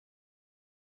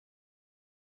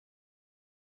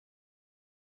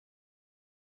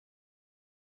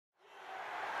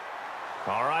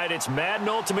All right, it's Madden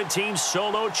Ultimate Team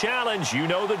Solo Challenge. You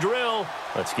know the drill.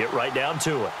 Let's get right down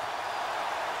to it.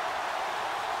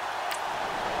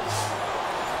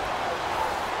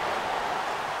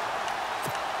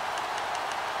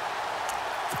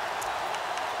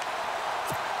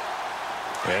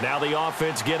 And now the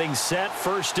offense getting set,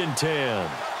 1st and 10.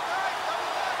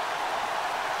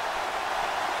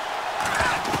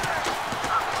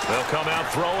 They'll come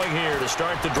out throwing here to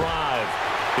start the drive.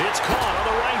 It's caught on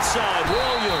the right side,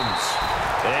 Williams.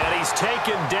 And he's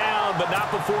taken down, but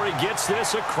not before he gets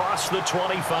this across the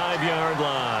 25-yard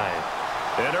line.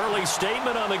 An early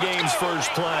statement on the game's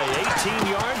first play.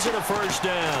 18 yards and a 1st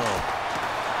down.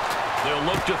 They'll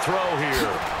look to throw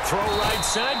here. Throw right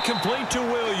side, complete to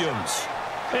Williams.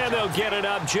 And they'll get it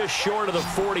up just short of the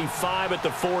 45 at the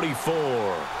 44.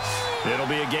 It'll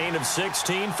be a gain of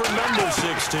 16 for number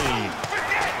 16.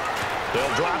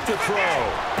 They'll drop the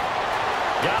throw.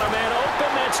 Got a man open.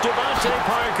 That's Devontae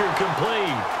Parker,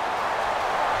 complete.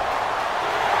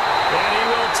 And he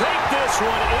will take this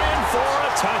one in for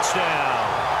a touchdown.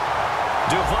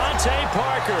 Devontae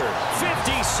Parker,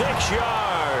 56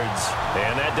 yards.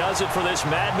 And that does it for this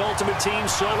Madden Ultimate Team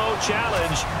Solo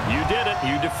Challenge. You did it.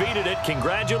 You defeated it.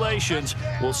 Congratulations.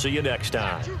 We'll see you next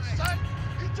time.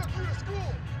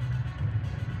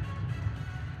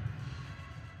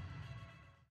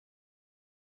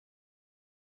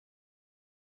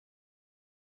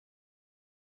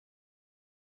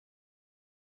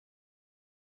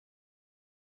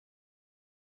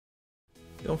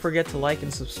 Don't forget to like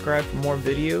and subscribe for more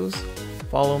videos.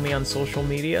 Follow me on social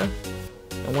media.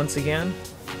 And once again,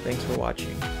 thanks for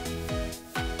watching.